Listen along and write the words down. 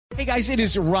Hey guys, it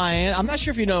is Ryan. I'm not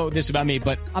sure if you know this about me,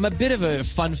 but I'm a bit of a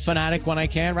fun fanatic when I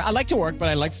can. I like to work, but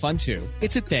I like fun too.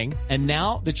 It's a thing. And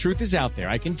now the truth is out there.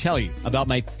 I can tell you about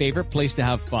my favorite place to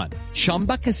have fun.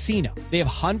 Chumba Casino. They have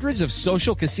hundreds of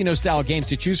social casino style games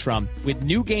to choose from with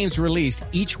new games released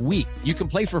each week. You can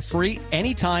play for free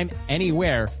anytime,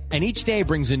 anywhere. And each day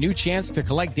brings a new chance to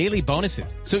collect daily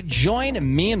bonuses. So join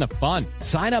me in the fun.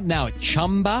 Sign up now at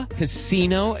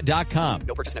ChumbaCasino.com.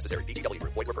 No purchase necessary. VGW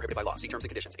Group. Void where prohibited by law. See terms and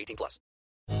conditions. 18+.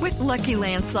 With Lucky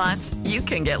Land Slots, you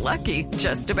can get lucky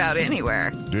just about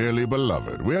anywhere. Dearly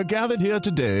beloved, we are gathered here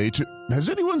today to... Has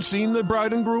anyone seen the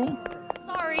bride and groom?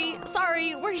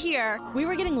 Sorry, we're here. We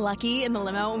were getting lucky in the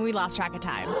limo and we lost track of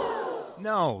time.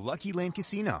 No, Lucky Land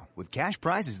Casino, with cash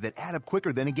prizes that add up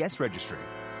quicker than a guest registry.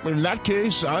 In that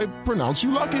case, I pronounce you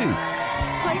lucky.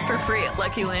 Play for free at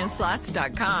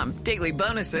LuckyLandSlots.com. Daily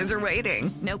bonuses are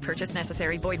waiting. No purchase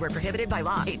necessary. Void where prohibited by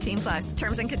law. 18+.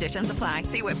 Terms and conditions apply.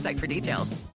 See website for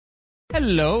details.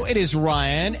 Hello, it is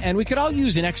Ryan, and we could all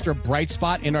use an extra bright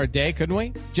spot in our day, couldn't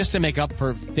we? Just to make up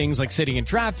for things like sitting in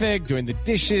traffic, doing the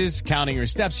dishes, counting your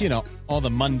steps, you know, all the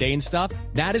mundane stuff.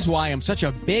 That is why I'm such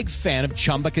a big fan of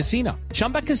Chumba Casino.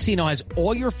 Chumba Casino has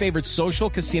all your favorite social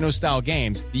casino-style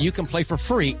games that you can play for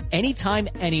free anytime,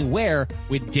 anywhere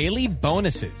with daily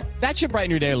bonuses. That should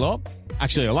brighten your day a little.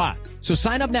 Actually, a lot. So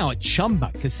sign up now at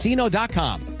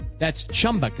ChumbaCasino.com. That's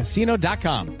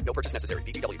ChumbaCasino.com. No purchase necessary.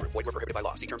 VGW Group. Void where prohibited by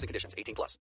law. See terms and conditions.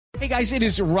 18+. Hey guys, it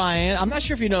is Ryan. I'm not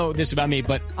sure if you know this about me,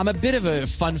 but I'm a bit of a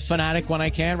fun fanatic when I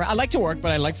can. I like to work,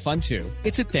 but I like fun too.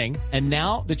 It's a thing. And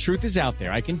now the truth is out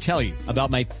there. I can tell you about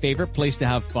my favorite place to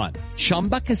have fun.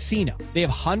 Chumba Casino. They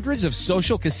have hundreds of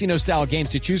social casino style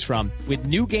games to choose from with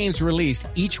new games released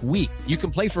each week. You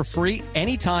can play for free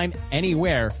anytime,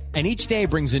 anywhere. And each day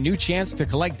brings a new chance to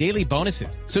collect daily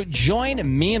bonuses. So join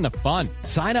me in the fun.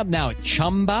 Sign up now at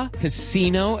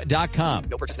ChumbaCasino.com.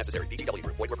 No purchase necessary. VGW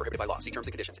Group. Void where prohibited by law. See terms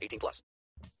and conditions. 18+.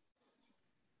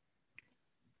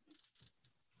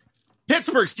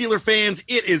 Pittsburgh Steelers fans,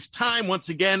 it is time once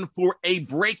again for a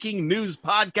breaking news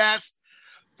podcast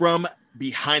from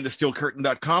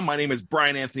BehindTheSteelCurtain.com. My name is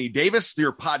Brian Anthony Davis,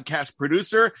 your podcast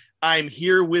producer. I'm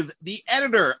here with the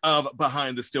editor of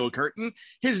Behind the Steel Curtain.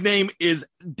 His name is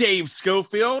Dave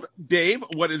Schofield. Dave,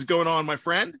 what is going on, my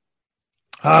friend?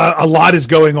 A lot is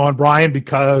going on, Brian,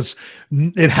 because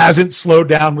it hasn't slowed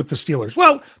down with the Steelers.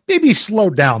 Well, maybe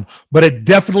slowed down, but it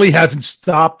definitely hasn't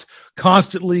stopped.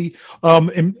 Constantly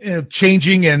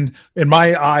changing and, in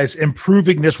my eyes,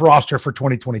 improving this roster for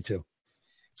 2022.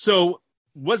 So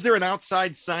was there an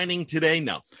outside signing today?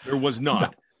 No, there was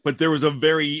not. No. But there was a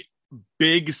very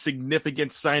big,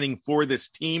 significant signing for this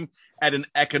team at an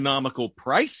economical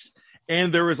price.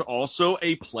 And there was also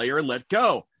a player let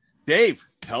go. Dave,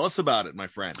 tell us about it, my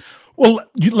friend. Well,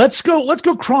 let's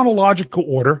go chronological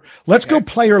order. Let's go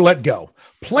player let go.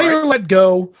 Player let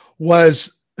go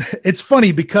was, it's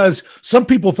funny because some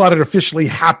people thought it officially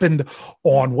happened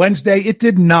on Wednesday. It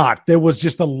did not. There was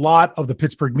just a lot of the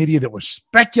Pittsburgh media that was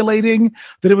speculating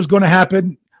that it was going to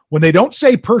happen. When they don't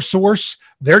say per source,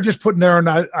 they're just putting their own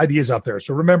ideas out there.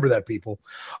 So remember that, people.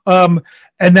 And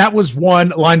that was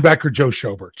one linebacker, Joe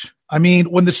Schobert. I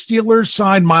mean, when the Steelers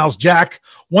signed Myles Jack,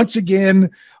 once again,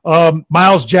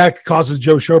 Myles Jack causes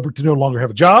Joe Schobert to no longer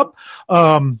have a job.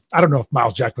 I don't know if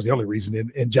Myles Jack was the only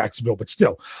reason in Jacksonville, but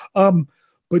still.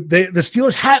 But the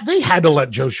Steelers had to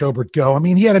let Joe Schobert go. I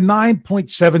mean, he had a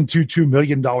 $9.722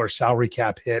 million salary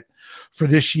cap hit for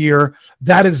this year.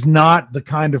 That is not the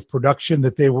kind of production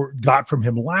that they got from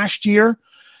him last year.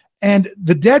 And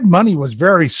the dead money was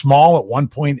very small at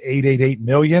 $1.888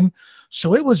 million.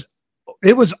 So it was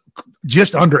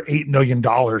just under $8 million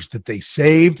that they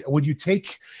saved. When you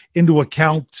take into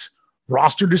account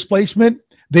roster displacement,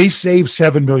 they saved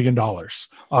 $7 million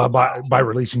by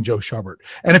releasing Joe Schobert.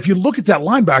 And if you look at that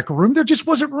linebacker room, there just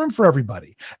wasn't room for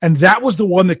everybody. And that was the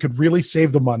one that could really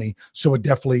save the money. So it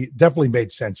definitely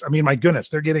made sense. I mean, my goodness,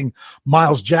 they're getting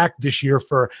Myles Jack this year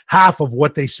for half of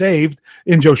what they saved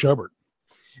in Joe Schobert.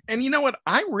 And you know what?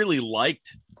 I really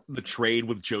liked the trade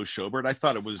with Joe Schobert. I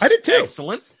thought it was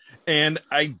excellent. And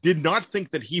I did not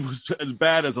think that he was as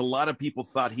bad as a lot of people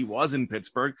thought he was in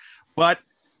Pittsburgh. But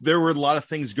there were a lot of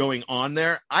things going on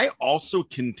there. I also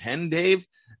contend, Dave,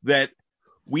 that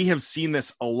we have seen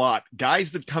this a lot.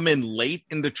 Guys that come in late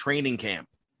into training camp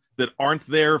that aren't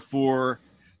there for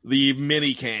the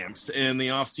mini camps and the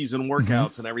off-season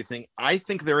workouts and everything, I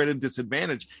think they're at a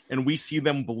disadvantage, and we see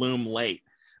them bloom late.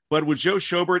 But with Joe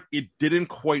Schobert, it didn't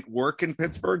quite work in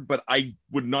Pittsburgh, but I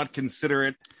would not consider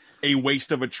it a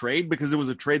waste of a trade because it was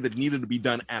a trade that needed to be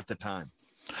done at the time.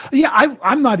 Yeah,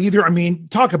 I'm not either. I mean,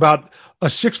 talk about a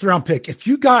 6th round pick. If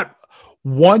you got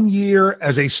 1 year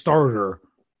as a starter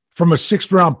from a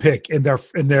 6th round pick in their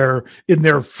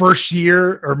first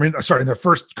year, in their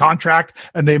first contract,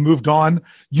 and they moved on,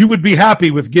 you would be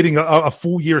happy with getting a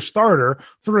full year starter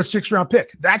for a 6th round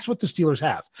pick. That's what the Steelers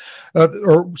have.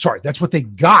 That's what they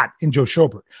got in Joe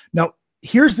Schobert. Now,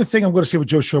 here's the thing I'm going to say with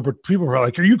Joe Schobert. People are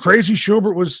like, are you crazy?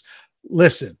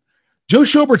 Listen, Joe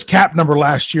Schobert's cap number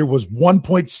last year was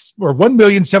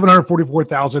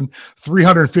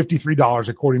 $1,744,353,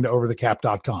 according to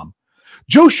overthecap.com.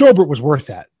 Joe Schobert was worth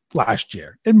that last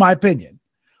year, in my opinion.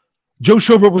 Joe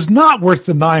Schobert was not worth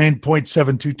the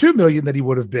 $9.722 million that he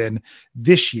would have been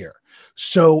this year.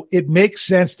 So it makes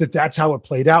sense that that's how it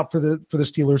played out for the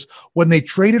Steelers when they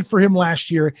traded for him last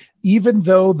year. Even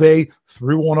though they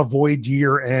threw on a void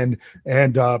year and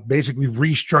basically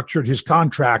restructured his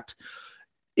contract,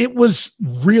 it was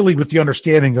really with the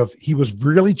understanding of he was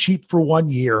really cheap for 1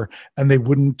 year, and they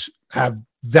wouldn't have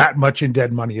that much in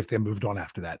dead money if they moved on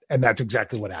after that. And that's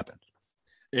exactly what happened.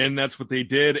 And that's what they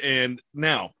did. And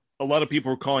now a lot of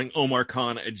people are calling Omar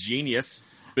Khan a genius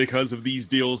because of these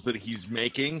deals that he's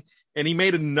making. And he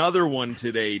made another one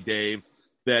today, Dave,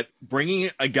 that bringing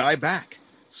a guy back,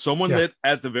 someone that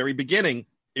at the very beginning,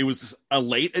 it was a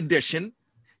late addition.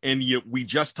 And we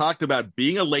just talked about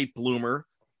being a late bloomer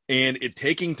and it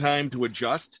taking time to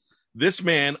adjust. This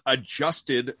man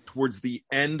adjusted towards the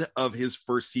end of his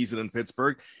first season in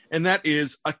Pittsburgh, and that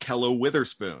is Ahkello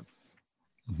Witherspoon.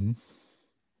 Mm-hmm.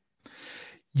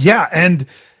 Yeah, and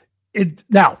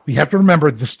now we have to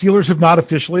remember the Steelers have not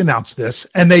officially announced this,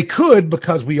 and they could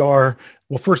because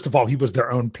first of all, he was their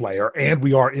own player, and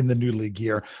we are in the new league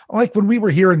year. Like when we were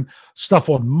hearing stuff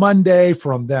on Monday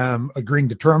from them agreeing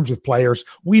to terms with players,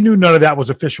 we knew none of that was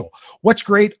official. What's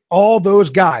great, all those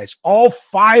guys, all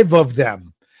 5 of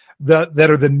them, that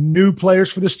are the new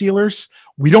players for the Steelers,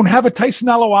 we don't have a Tyson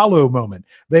Alualu moment.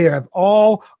 They have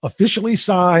all officially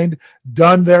signed,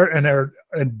 done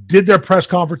and did their press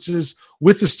conferences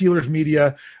with the Steelers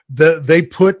media. They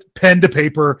put pen to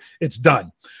paper. It's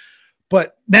done.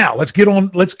 But now let's get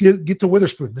to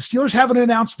Witherspoon. The Steelers haven't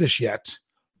announced this yet,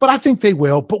 but I think they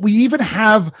will. But we even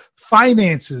have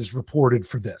finances reported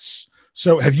for this.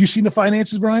 So have you seen the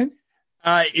finances, Brian?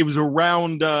 It was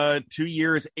around 2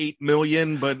 years, $8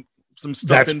 million, but some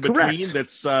stuff in between.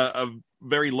 That's a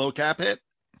very low cap hit.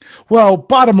 Well,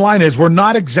 bottom line is we're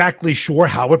not exactly sure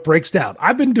how it breaks down.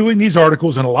 I've been doing these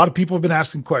articles and a lot of people have been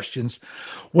asking questions.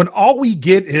 When all we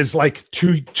get is like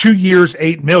 2 years,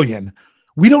 $8 million,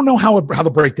 we don't know how the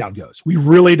breakdown goes. We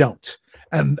really don't.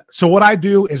 And so what I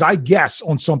do is I guess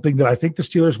on something that I think the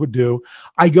Steelers would do.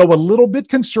 I go a little bit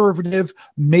conservative,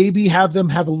 maybe have them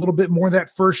have a little bit more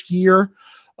that first year.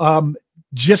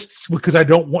 Just because I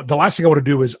don't want, the last thing I want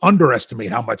to do is underestimate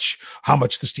how much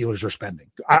the Steelers are spending.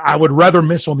 I would rather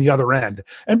miss on the other end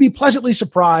and be pleasantly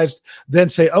surprised than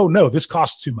say, oh no, this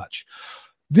costs too much.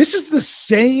 This is the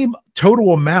same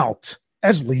total amount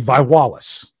as Levi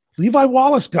Wallace. Levi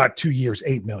Wallace got 2 years,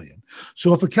 $8 million.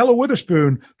 So if Ahkello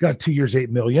Witherspoon got 2 years, $8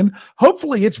 million,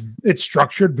 hopefully it's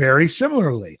structured very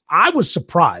similarly. I was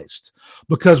surprised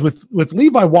because with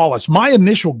Levi Wallace, my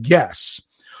initial guess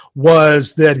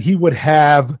was that he would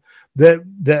have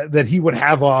that he would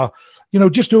have a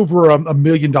just over $1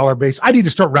 million base. I need to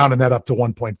start rounding that up to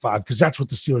 1.5 because that's what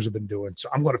the Steelers have been doing. So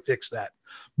I'm going to fix that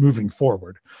moving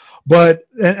forward. But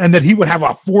and that he would have a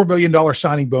 $4 million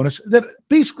signing bonus. That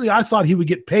basically I thought he would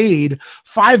get paid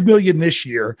 $5 million this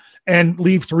year and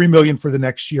leave $3 million for the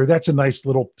next year. That's a nice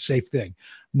little safe thing.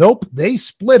 Nope, they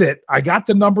split it. I got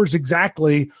the numbers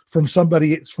exactly from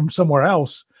somewhere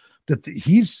else. That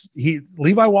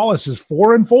Levi Wallace is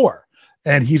 4-4,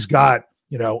 and he's got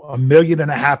 $1.5 million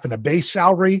in a base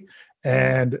salary,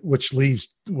 and which leaves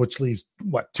what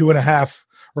 2.5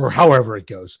 or however it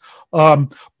goes.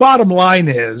 Bottom line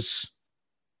is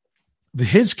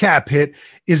his cap hit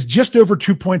is just over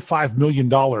 $2.5 million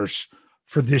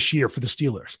for this year for the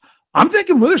Steelers. I'm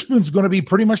thinking Witherspoon's going to be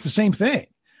pretty much the same thing.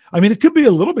 I mean, it could be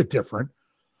a little bit different,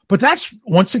 but that's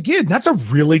a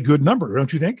really good number,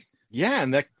 don't you think? Yeah,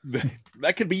 and that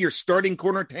could be your starting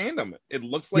corner tandem. It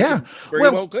looks like it very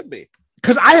well could be.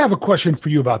 Because I have a question for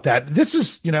you about that. This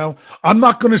is, I'm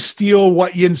not going to steal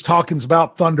what Ian's talking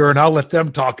about Thunder, and I'll let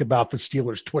them talk about the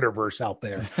Steelers Twitterverse out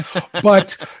there.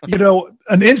 But,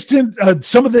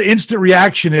 some of the instant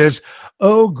reaction is,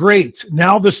 oh, great.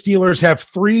 Now the Steelers have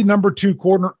 3 number 2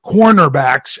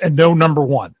 cornerbacks and no number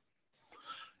 1.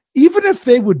 Even if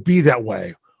they would be that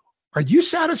way, are you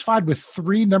satisfied with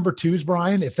 3 number 2s,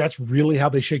 Brian, if that's really how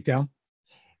they shake down?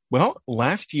 Well,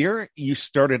 last year you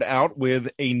started out with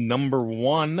a number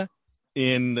 1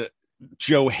 in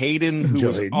Joe Hayden, who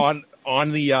was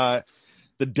on the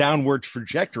the downward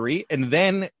trajectory. And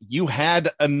then you had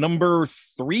a number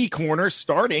 3 corner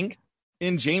starting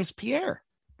in James Pierre.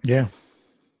 Yeah.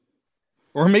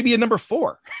 Or maybe a number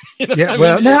 4. Yeah.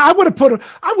 I would have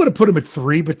put him at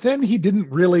 3, but then he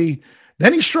didn't really,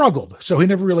 then he struggled. So he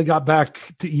never really got back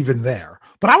to even there.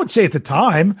 But I would say at the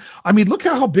time, I mean, look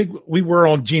how big we were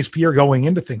on James Pierre going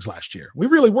into things last year. We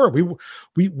really were.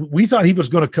 We thought he was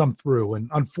going to come through.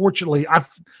 And unfortunately,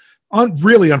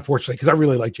 unfortunately, because I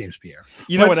really like James Pierre.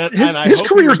 His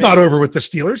career's not over with the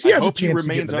Steelers. He has a chance he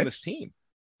remains on this team.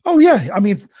 Oh, yeah. I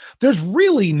mean, there's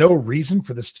really no reason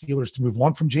for the Steelers to move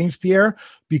on from James Pierre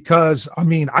because, I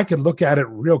mean, I can look at it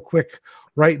real quick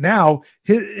right now.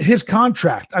 His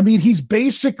contract, I mean, he's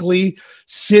basically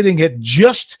sitting at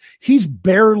he's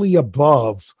barely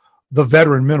above the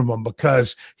veteran minimum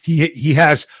because he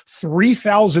has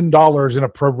 $3,000 in a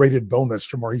prorated bonus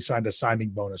from where he signed a signing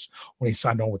bonus when he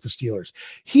signed on with the Steelers.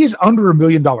 He's under $1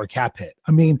 million cap hit.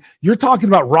 I mean, you're talking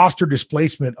about roster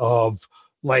displacement of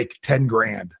like 10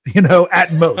 grand,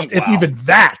 at most, if even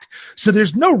that. So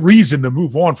there's no reason to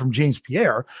move on from James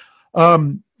Pierre.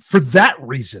 For that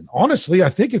reason, honestly, I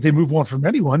think if they move on from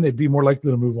anyone, they'd be more likely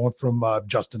to move on from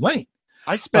Justin Lane.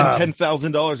 I spend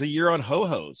 $10,000 a year on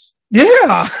ho-hos.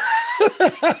 Yeah.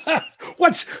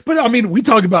 But I mean, we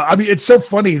talk about, I mean, it's so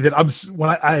funny that when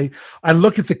I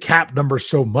look at the cap number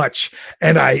so much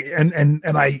and all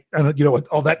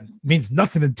that means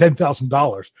nothing in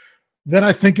 $10,000. Then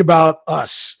I think about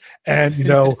us and,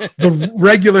 the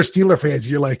regular Steeler fans.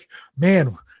 You're like,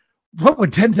 man, what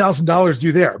would $10,000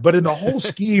 do there? But in the whole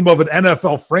scheme of an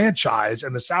NFL franchise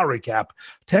and the salary cap,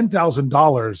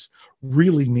 $10,000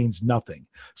 really means nothing.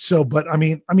 So, but I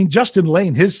mean, Justin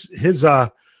Lane, he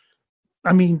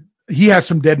has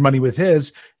some dead money with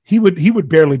his. He would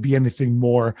barely be anything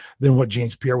more than what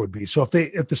James Pierre would be. So if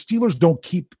the Steelers don't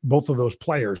keep both of those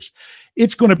players,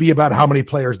 it's going to be about how many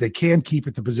players they can keep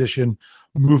at the position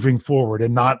moving forward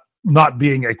and not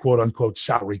being a quote unquote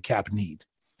salary cap need.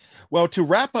 Well, to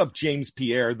wrap up James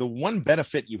Pierre, the one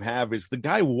benefit you have is the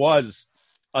guy was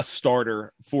a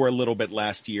starter for a little bit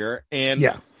last year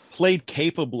and played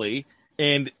capably,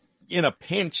 and in a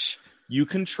pinch, you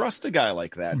can trust a guy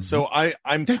like that. Mm-hmm. So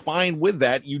I'm fine with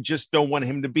that. You just don't want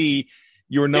him to be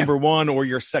your number 1 or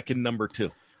your second number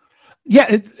 2. Yeah,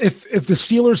 if the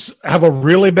Steelers have a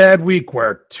really bad week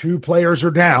where 2 players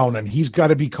are down and he's got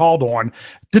to be called on,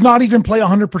 did not even play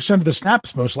 100% of the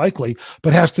snaps most likely,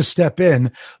 but has to step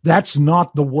in, that's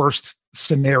not the worst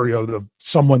scenario of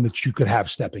someone that you could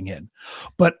have stepping in.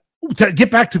 But to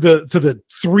get back to the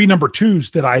 3 number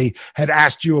 2s that I had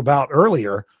asked you about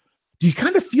earlier, do you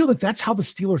kind of feel that that's how the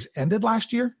Steelers ended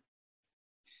last year?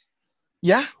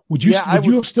 Yeah. Would you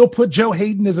have still put Joe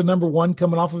Hayden as a number 1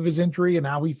 coming off of his injury and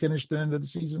how he finished the end of the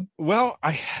season? Well,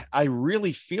 I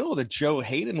really feel that Joe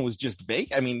Hayden was just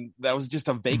vacant. I mean, that was just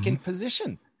a vacant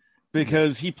position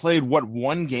because he played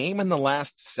 1 game in the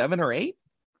last 7 or 8.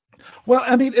 Well,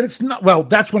 I mean, it's not, well,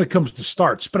 that's when it comes to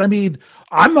starts, but I mean,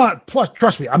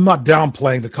 trust me, I'm not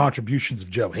downplaying the contributions of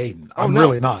Joe Hayden. I'm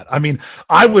really not. I mean,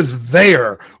 I was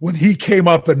there when he came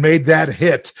up and made that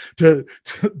hit to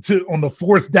on the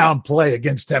 4th down play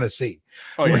against Tennessee,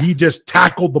 where he just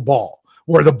tackled the ball,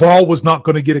 where the ball was not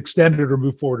going to get extended or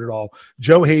move forward at all.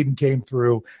 Joe Hayden came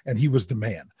through and he was the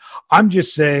man. I'm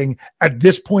just saying at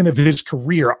this point of his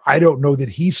career, I don't know that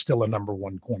he's still a number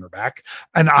 1 cornerback.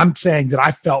 And I'm saying that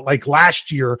I felt like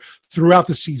last year throughout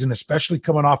the season, especially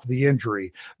coming off of the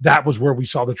injury, that was where we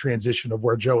saw the transition of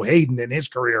where Joe Hayden in his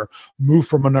career moved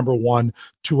from a number 1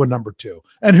 to a number 2.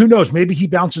 And who knows, maybe he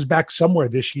bounces back somewhere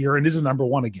this year and is a number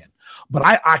 1 again. But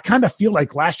I kind of feel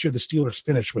like last year the Steelers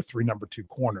finished with 3 number 2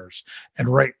 corners. And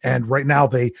right now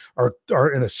they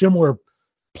are in a similar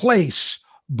place,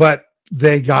 but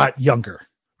they got younger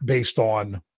based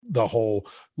on the whole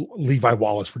Levi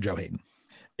Wallace for Joe Hayden.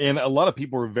 And a lot of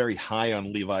people were very high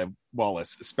on Levi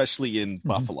Wallace, especially in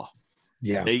Buffalo.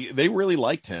 Yeah. They really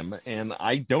liked him. And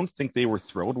I don't think they were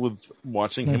thrilled with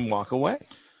watching him walk away.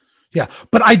 Yeah.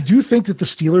 But I do think that the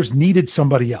Steelers needed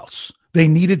somebody else. They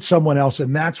needed someone else,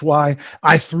 and that's why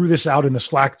I threw this out in the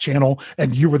Slack channel,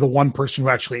 and you were the one person who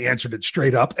actually answered it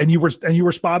straight up, and you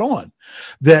were spot on.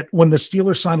 That when the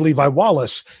Steelers signed Levi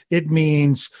Wallace, it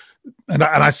means, and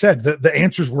I said the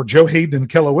answers were Joe Hayden and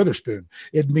Kello Witherspoon.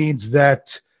 It means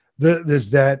that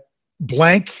that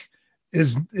blank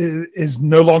is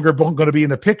no longer going to be in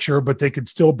the picture, but they could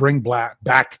still bring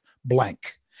back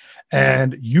blank.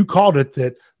 And you called it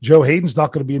that Joe Hayden's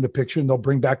not going to be in the picture and they'll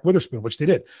bring back Witherspoon, which they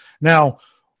did. Now,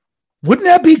 wouldn't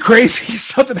that be crazy if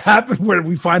something happened where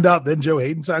we find out then Joe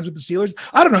Hayden signs with the Steelers?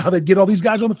 I don't know how they'd get all these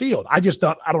guys on the field. I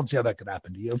don't see how that could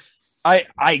happen to you.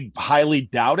 I highly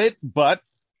doubt it, but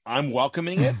I'm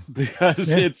welcoming it because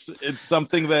it's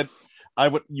something that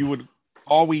you would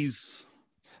always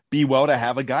be well to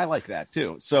have a guy like that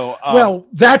too. So, well,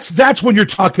 that's when you're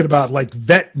talking about like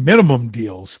vet minimum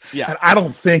deals. Yeah. And I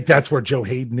don't think that's where Joe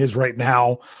Hayden is right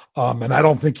now. And I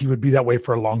don't think he would be that way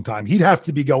for a long time. He'd have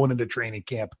to be going into training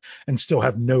camp and still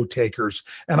have no takers.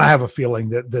 And I have a feeling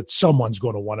that someone's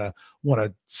going to want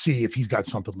to see if he's got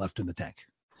something left in the tank.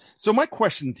 So my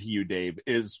question to you, Dave,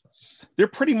 is they're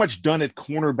pretty much done at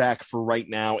cornerback for right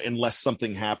now, unless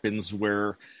something happens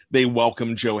where they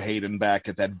welcome Joe Hayden back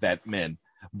at that vet min.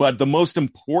 But the most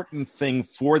important thing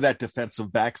for that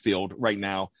defensive backfield right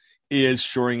now is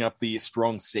shoring up the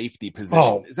strong safety position.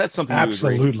 Oh, is that something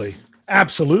absolutely. you agree?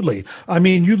 Absolutely. I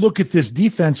mean, you look at this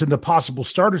defense and the possible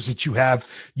starters that you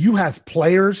have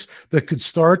players that could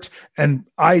start and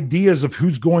ideas of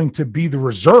who's going to be the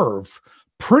reserve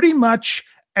pretty much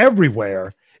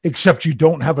everywhere, except you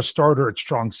don't have a starter at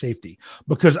strong safety,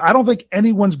 because I don't think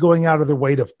anyone's going out of their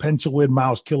way to pencil in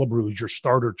Miles Killebrew as your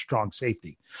starter at strong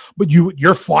safety. But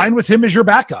you're fine with him as your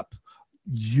backup.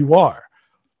 You are.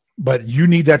 But you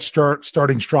need that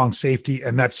starting strong safety,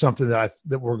 and that's something that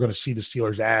we're going to see the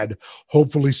Steelers add,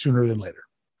 hopefully sooner than later.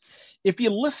 If you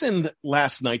listened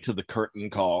last night to the curtain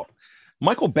call,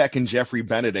 Michael Beck and Jeffrey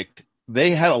Benedict,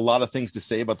 they had a lot of things to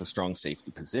say about the strong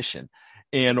safety position.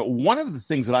 And one of the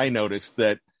things that I noticed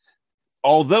that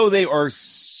although they are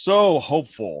so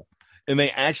hopeful and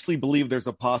they actually believe there's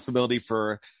a possibility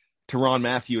for Tyrann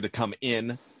Mathieu to come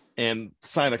in and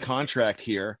sign a contract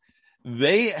here,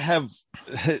 they have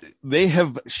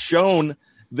shown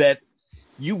that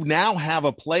you now have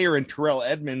a player in Terrell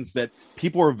Edmunds that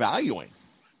people are valuing.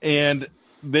 And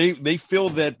they feel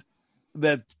that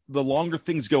the longer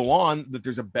things go on, that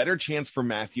there's a better chance for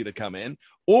Mathieu to come in,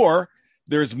 or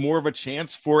there's more of a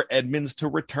chance for Edmunds to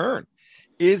return.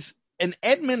 Is an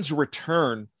Edmunds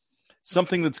return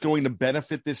something that's going to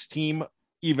benefit this team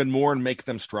even more and make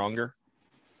them stronger?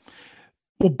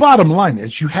 Well, bottom line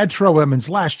is you had Terrell Edmunds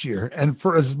last year, and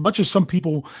for as much as some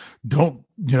people don't,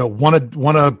 want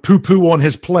to poo-poo on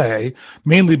his play,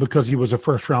 mainly because he was a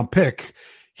first-round pick,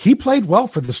 he played well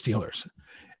for the Steelers.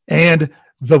 And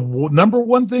the number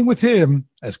one thing with him,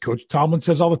 as Coach Tomlin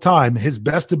says all the time, his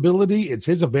best ability is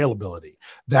his availability.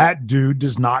 That dude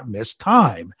does not miss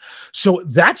time. So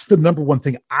that's the number one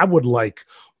thing I would like,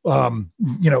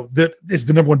 that is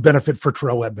the number one benefit for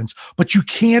Terrell Edmunds. But you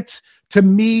can't, to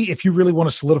me, if you really want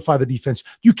to solidify the defense,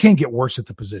 you can't get worse at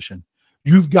the position.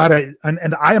 You've got to,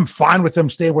 and I am fine with them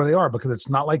staying where they are, because it's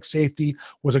not like safety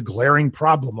was a glaring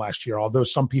problem last year. Although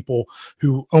some people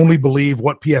who only believe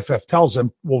what PFF tells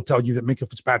them will tell you that Minkah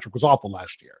Fitzpatrick was awful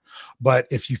last year. But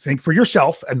if you think for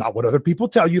yourself and not what other people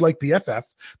tell you, like PFF,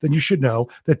 then you should know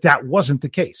that that wasn't the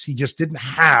case. He just didn't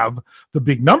have the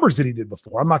big numbers that he did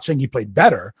before. I'm not saying he played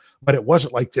better, but it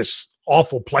wasn't like this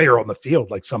awful player on the field,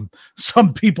 like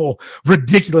some people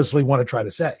ridiculously want to try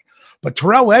to say. But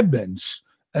Terrell Edmunds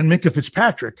and Minkah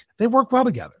Fitzpatrick, they work well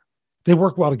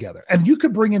together. And you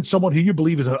could bring in someone who you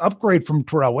believe is an upgrade from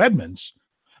Terrell Edmunds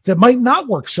that might not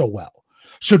work so well.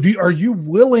 So are you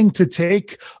willing to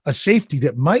take a safety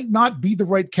that might not be the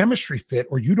right chemistry fit,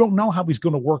 or you don't know how he's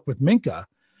going to work with Minkah,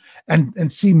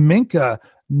 and see Minkah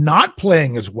not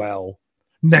playing as well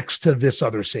next to this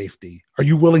other safety? Are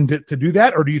you willing to do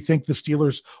that? Or do you think the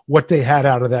Steelers, what they had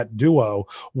out of that duo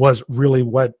was really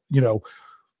what,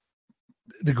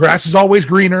 the grass is always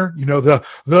greener,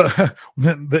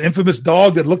 the infamous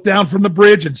dog that looked down from the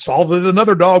bridge and saw that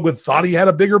another dog thought he had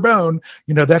a bigger bone.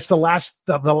 That's the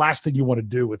last thing you want to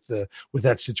do with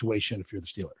that situation if you're the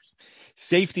Steelers.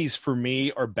 Safeties for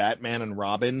me are Batman and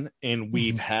Robin, and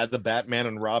we've had the Batman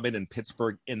and Robin in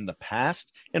Pittsburgh in the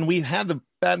past, and we've had the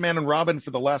Batman and Robin for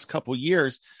the last couple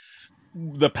years.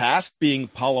 The past being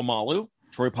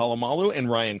Troy Polamalu and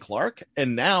Ryan Clark.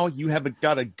 And now you have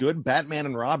got a good Batman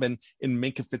and Robin in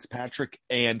Minkah Fitzpatrick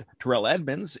and Terrell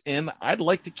Edmunds. And I'd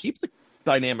like to keep the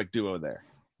dynamic duo there.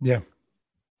 Yeah.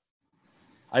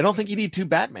 I don't think you need two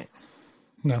Batmans.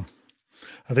 No,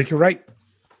 I think you're right.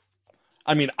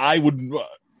 I mean, I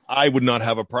would not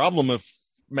have a problem if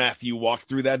Mathieu walked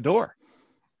through that door.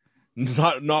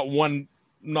 Not one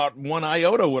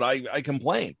iota would I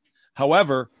complain.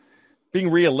 However,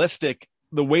 being realistic,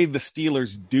 the way the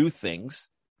Steelers do things,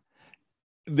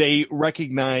 they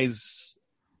recognize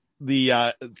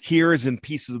the tiers and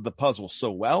pieces of the puzzle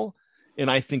so well, and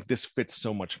I think this fits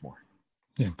so much more.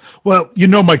 Yeah. Well,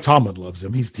 Mike Tomlin loves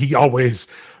him. He always,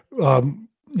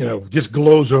 just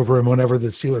glows over him whenever the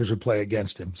Steelers would play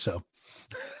against him. So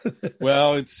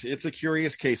Well, it's a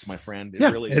curious case, my friend.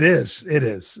 It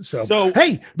is. So,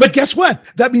 hey, but guess what?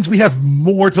 That means we have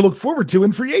more to look forward to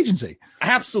in free agency.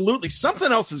 Absolutely.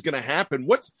 Something else is going to happen.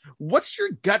 What's your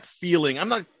gut feeling? I'm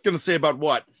not going to say about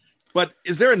what, but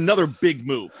is there another big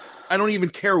move? I don't even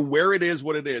care where it is,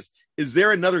 what it is. Is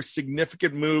there another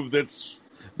significant move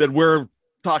that we're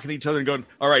talking to each other and going,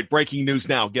 all right, breaking news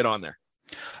now, get on there?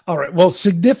 All right. Well,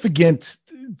 significant,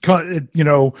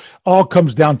 all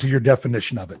comes down to your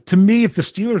definition of it. To me, if the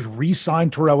Steelers re-sign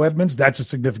Terrell Edmunds, that's a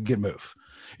significant move.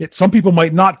 Some people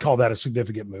might not call that a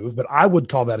significant move, but I would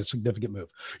call that a significant move.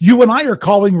 You and I are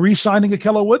calling re-signing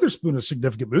Ahkello Witherspoon a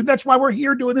significant move. That's why we're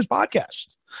here doing this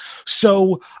podcast.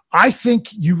 So I think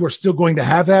you are still going to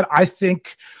have that. I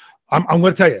think I'm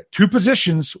going to tell you 2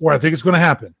 positions where I think it's going to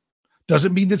happen.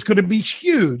 Doesn't mean it's going to be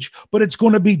huge, but it's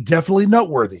going to be definitely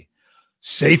noteworthy.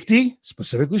 Safety,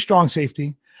 specifically strong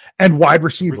safety, and wide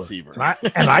receiver.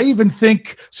 And I even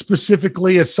think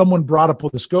specifically, as someone brought up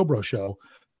with the Scobro show,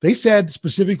 they said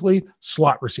specifically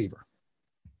slot receiver.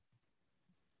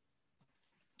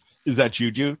 Is that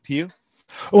Juju to you?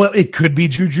 Well, it could be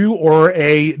Juju or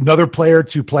another player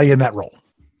to play in that role.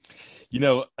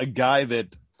 A guy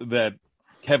that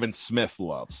Kevin Smith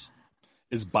loves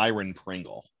is Byron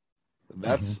Pringle.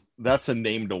 That's a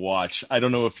name to watch. I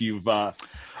don't know if you've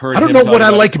heard. I don't know what I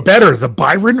like better, the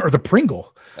Byron or the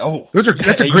Pringle. Oh, that's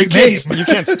a great name. You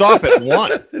can't stop at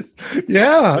one.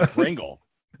 Yeah, the Pringle.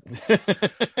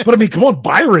 But I mean, come on,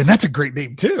 Byron. That's a great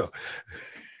name too.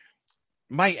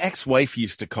 My ex-wife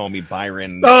used to call me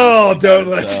Byron. Oh, don't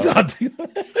let's not do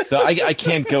that. So I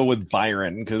can't go with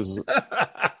Byron because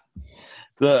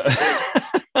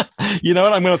you know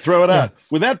what? I'm going to throw it out.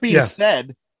 With that being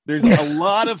said, there's a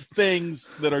lot of things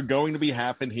that are going to be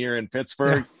happening here in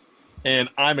Pittsburgh, and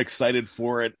I'm excited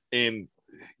for it. And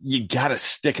you got to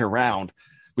stick around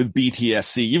with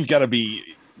BTSC.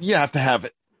 You have to have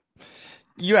it.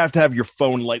 You have to have your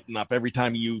phone lighten up every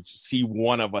time you see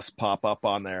one of us pop up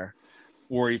on there,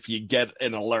 or if you get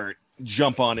an alert,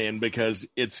 jump on in because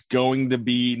it's going to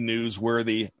be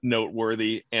newsworthy,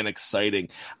 noteworthy, and exciting.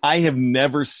 I have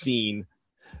never seen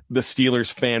the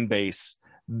Steelers fan base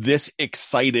this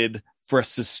excited for a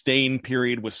sustained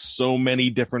period with so many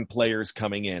different players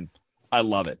coming in. I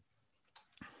love it.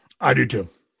 I do too.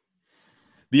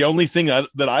 The only thing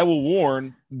that I will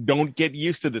warn, don't get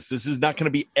used to this. This is not going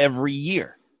to be every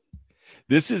year.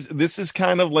 This is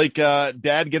kind of like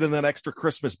dad getting that extra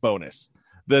Christmas bonus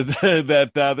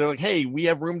that they're like, hey, we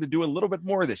have room to do a little bit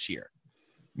more this year,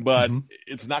 but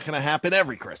it's not going to happen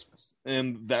every Christmas.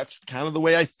 And that's kind of the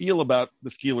way I feel about the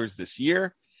Steelers this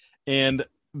year. And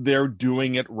they're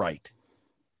doing it right.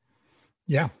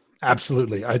 Yeah,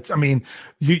 absolutely. I mean,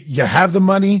 you have the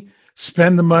money,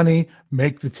 spend the money,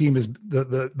 make the team as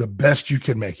the best you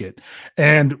can make it.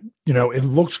 And, it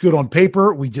looks good on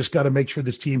paper. We just got to make sure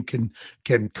this team can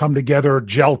come together,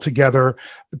 gel together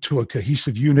to a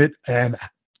cohesive unit and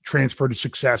transfer to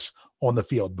success on the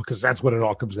field, because that's what it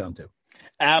all comes down to.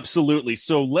 Absolutely.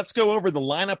 So let's go over the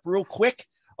lineup real quick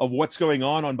of what's going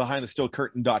on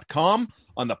BehindTheSteelCurtain.com.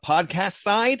 On the podcast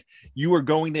side, you are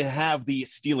going to have the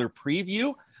Steeler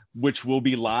preview, which will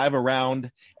be live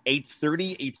around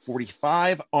 8:30,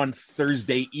 8:45 on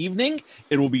Thursday evening.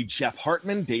 It will be Jeff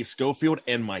Hartman, Dave Schofield,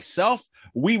 and myself.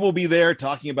 We will be there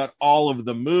talking about all of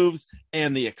the moves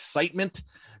and the excitement.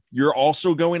 You're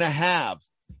also going to have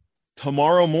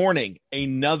tomorrow morning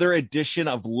another edition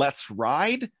of Let's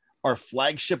Ride, our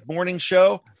flagship morning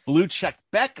show. Blue Check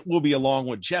Beck will be along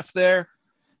with Jeff there.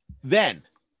 Then,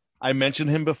 I mentioned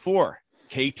him before,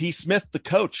 KT Smith, the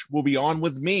coach, will be on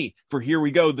with me for Here We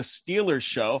Go, the Steelers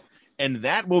show, and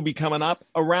that will be coming up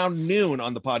around noon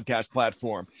on the podcast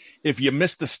platform. If you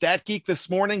missed the Stat Geek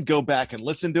this morning, go back and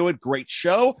listen to it. Great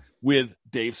show with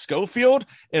Dave Schofield,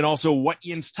 and also What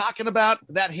Ian's Talking About.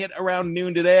 That hit around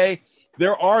noon today.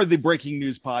 There are the breaking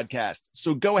news podcasts,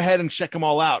 so go ahead and check them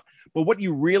all out. But what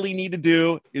you really need to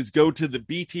do is go to the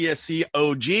BTSC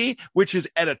OG, which is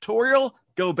editorial.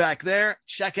 Go back there,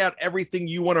 check out everything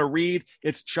you want to read.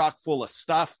 It's chock full of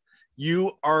stuff.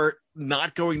 You are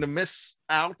not going to miss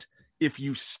out if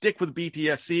you stick with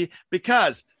BTSC,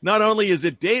 because not only is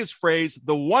it Dave's phrase,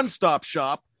 the one-stop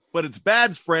shop, but it's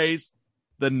Bad's phrase,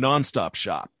 the nonstop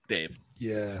shop, Dave.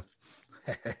 Yeah.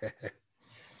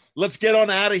 Let's get on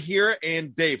out of here.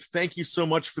 And Dave, thank you so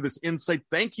much for this insight.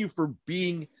 Thank you for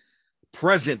being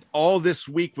present all this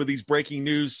week with these breaking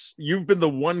news. You've been the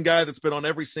one guy that's been on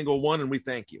every single one, and we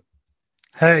thank you.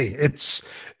 Hey, it's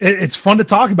fun to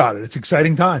talk about it. It's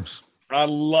exciting times. I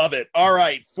love it. All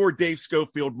right. For Dave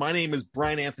Schofield, my name is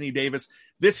Brian Anthony Davis.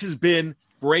 This has been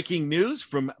breaking news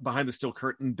from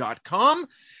BehindTheSteelCurtain.com.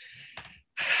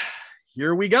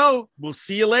 here we go. We'll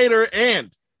see you later.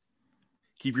 And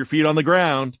keep your feet on the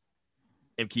ground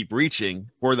and keep reaching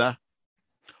for the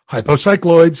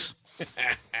hypocycloids.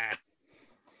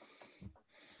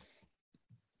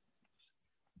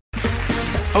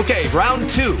 Okay, round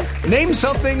two. Name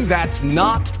something that's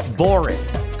not boring.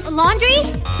 A laundry?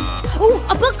 Ooh,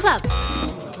 a book club.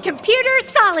 Computer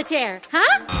solitaire,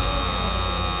 huh?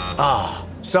 Ah,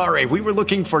 sorry, we were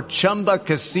looking for Chumba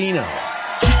Casino.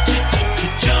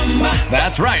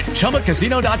 That's right,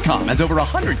 ChumbaCasino.com has over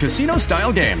 100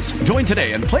 casino-style games. Join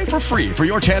today and play for free for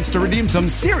your chance to redeem some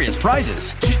serious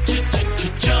prizes.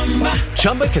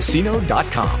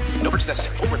 ChumbaCasino.com. No purchase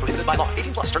necessary. Void where prohibited by law.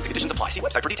 18 plus terms and conditions apply. See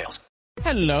website for details.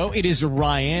 Hello, it is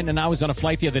Ryan, and I was on a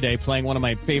flight the other day playing one of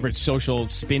my favorite social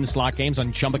spin slot games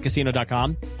on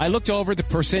ChumbaCasino.com. I looked over at the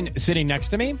person sitting next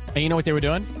to me, and you know what they were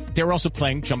doing? They were also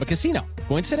playing Chumba Casino.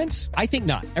 Coincidence? I think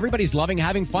not. Everybody's loving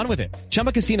having fun with it.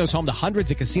 Chumba Casino is home to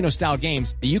hundreds of casino-style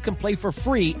games that you can play for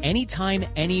free anytime,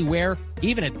 anywhere,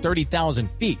 even at 30,000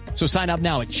 feet. So sign up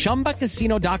now at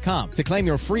ChumbaCasino.com to claim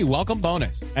your free welcome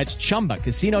bonus. That's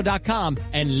ChumbaCasino.com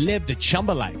and live the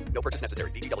Chumba life. No purchase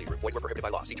necessary. VGW. Void where prohibited by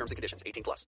law. See terms and conditions. 18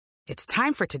 plus. It's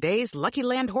time for today's Lucky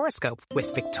Land horoscope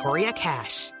with Victoria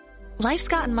Cash. Life's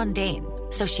gotten mundane,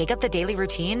 so shake up the daily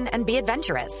routine and be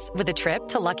adventurous with a trip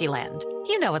to Lucky Land.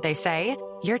 You know what they say.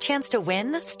 Your chance to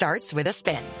win starts with a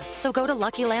spin. So go to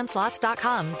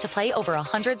LuckyLandSlots.com to play over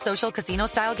 100 social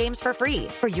casino-style games for free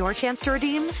for your chance to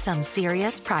redeem some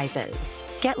serious prizes.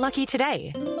 Get lucky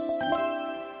today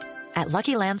at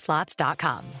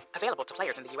LuckyLandSlots.com. Available to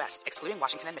players in the U.S., excluding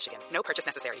Washington and Michigan. No purchase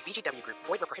necessary. VGW Group.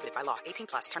 Void where prohibited by law. 18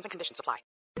 plus. Terms and conditions apply.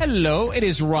 Hello, it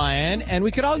is Ryan, and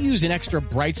we could all use an extra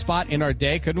bright spot in our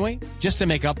day, couldn't we? Just to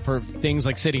make up for things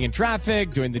like sitting in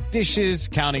traffic, doing the dishes,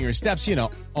 counting your steps, you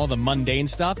know, all the mundane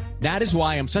stuff. That is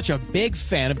why I'm such a big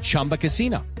fan of Chumba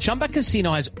Casino. Chumba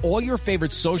Casino has all your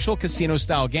favorite social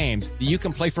casino-style games that you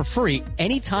can play for free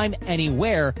anytime,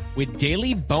 anywhere with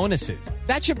daily bonuses.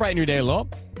 That should brighten your day a little.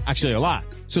 Actually, a lot.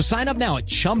 So sign up now at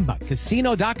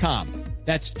ChumbaCasino.com.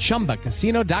 That's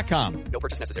ChumbaCasino.com. No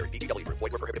purchase necessary. VGW Group.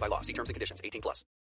 Void where prohibited by law. See terms and conditions. 18 plus.